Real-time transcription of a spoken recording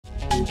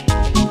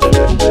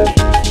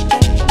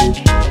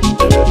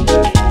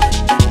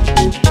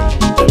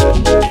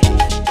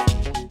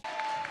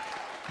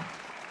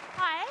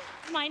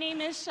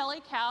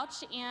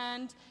Couch,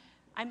 and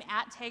I'm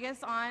at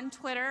Tegas on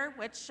Twitter,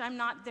 which I'm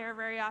not there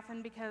very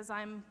often because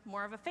I'm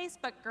more of a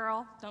Facebook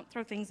girl. Don't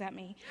throw things at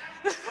me.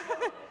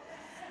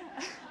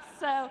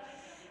 So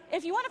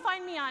if you want to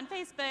find me on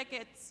Facebook,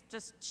 it's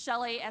just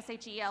Shellie,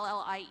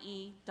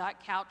 Shellie,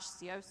 .couch,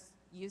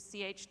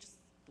 C-O-U-C-H, just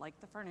like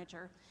the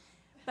furniture.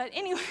 But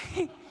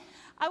anyway,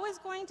 I was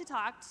going to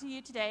talk to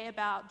you today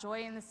about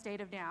joy in the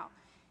state of now.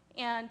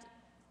 And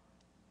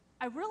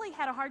I really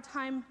had a hard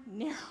time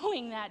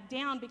narrowing that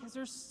down because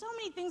there's so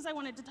many things I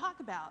wanted to talk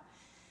about.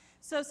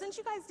 So since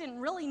you guys didn't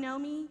really know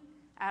me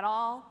at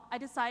all, I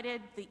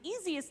decided the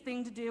easiest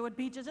thing to do would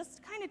be to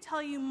just kind of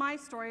tell you my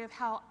story of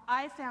how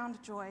I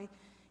found joy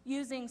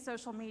using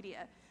social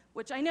media,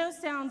 which I know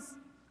sounds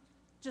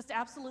just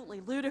absolutely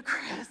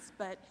ludicrous,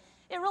 but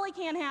it really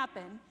can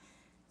happen.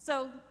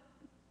 So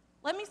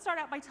let me start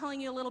out by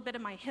telling you a little bit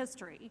of my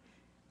history.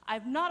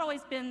 I've not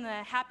always been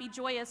the happy,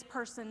 joyous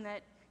person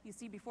that you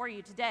see before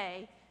you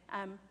today.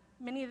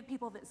 Many of the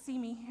people that see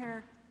me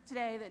here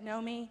today that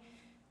know me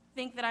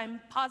think that I'm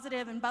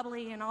positive and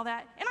bubbly and all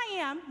that, and I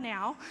am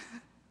now,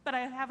 but I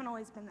haven't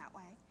always been that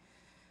way.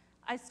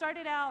 I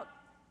started out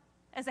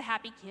as a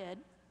happy kid,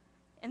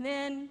 and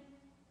then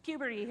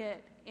puberty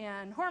hit,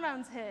 and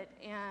hormones hit,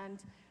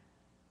 and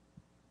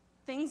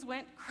things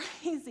went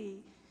crazy.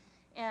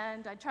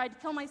 And I tried to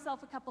kill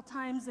myself a couple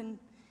times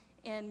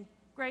in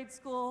grade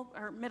school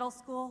or middle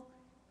school,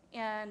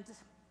 and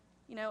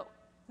it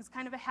was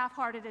kind of a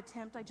half-hearted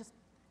attempt. I just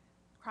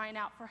crying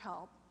out for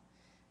help.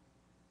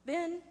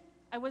 Then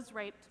I was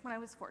raped when I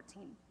was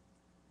 14.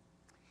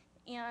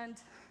 And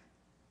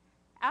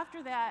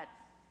after that,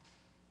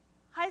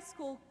 high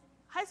school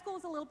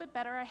was a little bit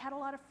better. I had a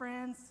lot of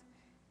friends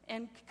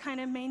and could kind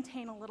of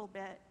maintain a little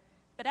bit.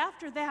 But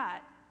after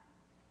that,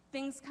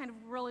 things kind of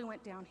really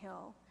went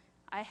downhill.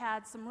 I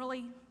had some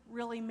really,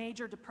 really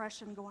major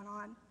depression going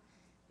on,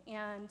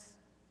 and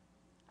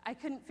I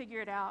couldn't figure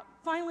it out.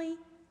 Finally,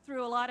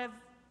 through a lot of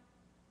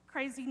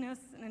craziness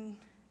and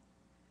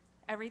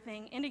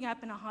everything, ending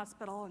up in a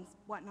hospital and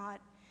whatnot,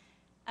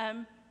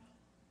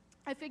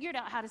 I figured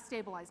out how to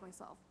stabilize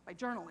myself by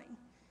journaling.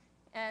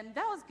 And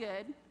that was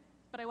good,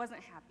 but I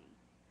wasn't happy.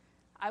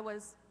 I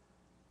was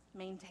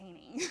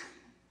maintaining.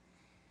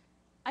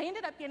 I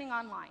ended up getting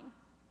online,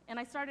 and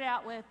I started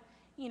out with,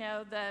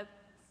 the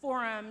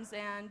forums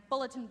and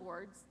bulletin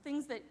boards,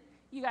 things that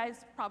you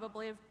guys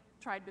probably have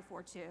tried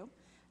before too,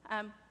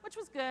 which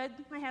was good.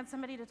 I had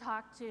somebody to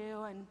talk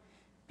to and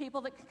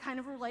people that could kind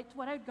of relate to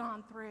what I'd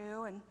gone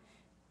through,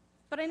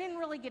 but I didn't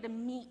really get to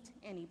meet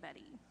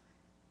anybody.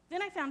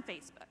 Then I found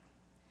Facebook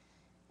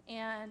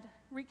and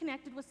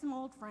reconnected with some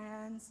old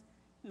friends,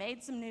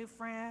 made some new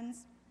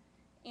friends,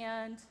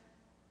 and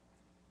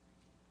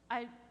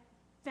I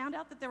found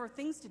out that there were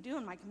things to do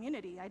in my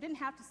community. I didn't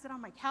have to sit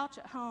on my couch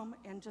at home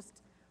and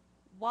just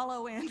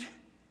wallow in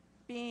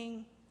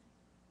being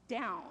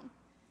down.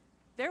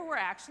 There were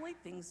actually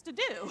things to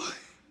do.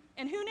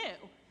 And who knew?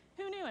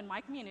 Who knew in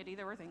my community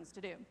there were things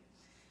to do?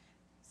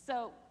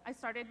 So I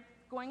started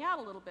going out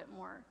a little bit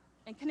more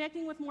and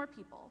connecting with more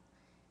people.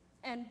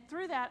 And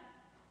through that,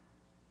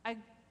 I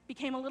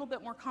became a little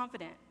bit more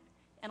confident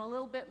and a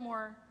little bit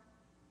more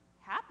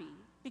happy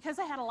because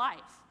I had a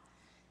life.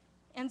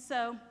 And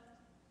so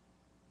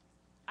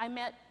I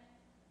met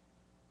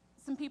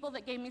some people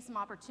that gave me some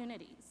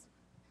opportunities,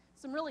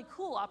 some really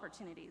cool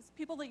opportunities,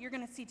 people that you're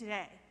going to see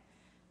today.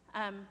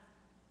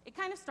 It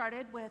kind of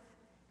started with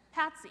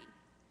Patsy.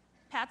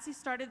 Patsy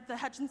started the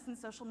Hutchinson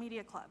Social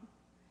Media Club.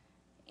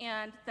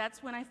 And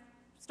that's when I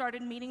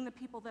started meeting the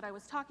people that I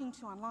was talking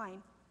to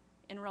online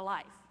in real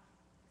life.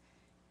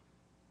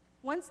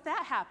 Once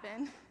that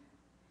happened,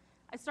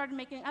 I started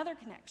making other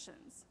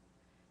connections,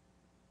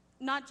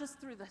 not just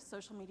through the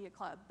social media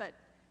club, but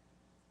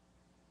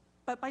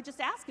by just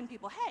asking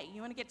people, hey,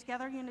 you want to get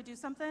together, you want to do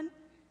something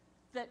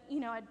that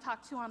I'd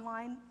talk to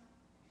online,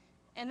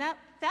 and that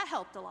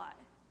helped a lot.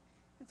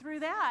 And through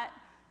that,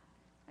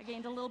 I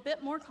gained a little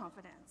bit more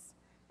confidence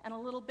and a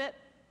little bit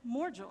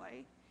more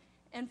joy,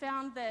 and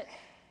found that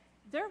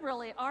there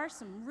really are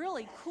some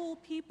really cool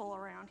people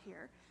around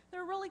here.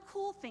 There are really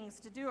cool things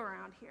to do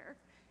around here.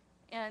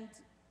 And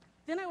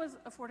then I was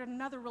afforded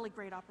another really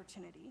great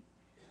opportunity.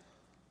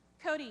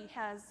 Cody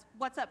has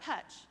What's Up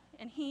Hutch,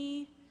 and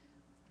he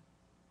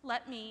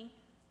let me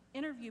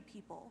interview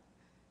people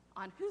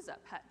on Who's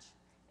Up Hutch.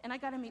 And I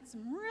got to meet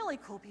some really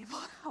cool people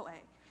that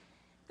way.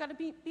 Got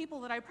to meet people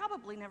that I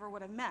probably never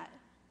would have met.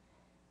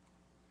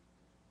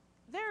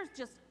 There's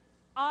just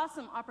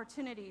awesome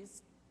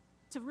opportunities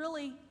to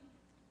really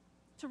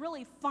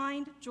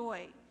find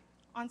joy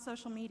on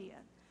social media.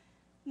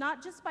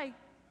 Not just by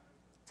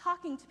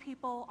talking to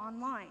people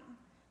online,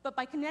 but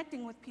by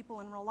connecting with people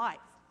in real life.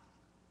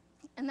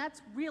 And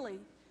that's really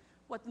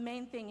what the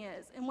main thing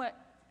is. And what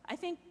I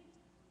think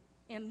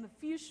in the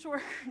few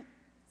short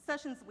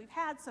sessions that we've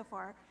had so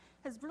far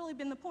has really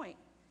been the point.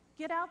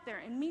 Get out there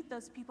and meet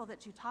those people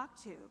that you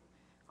talk to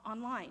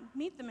online.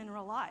 Meet them in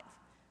real life.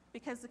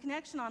 Because the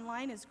connection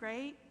online is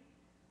great,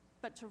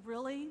 but to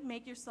really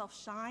make yourself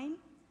shine,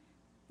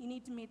 you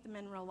need to meet them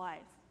in real life.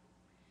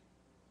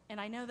 And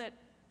I know that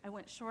I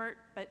went short,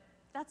 but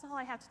that's all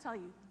I have to tell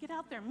you. Get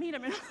out there, meet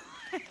them.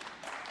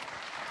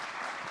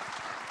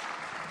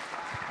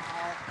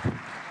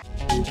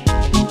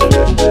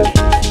 Wow.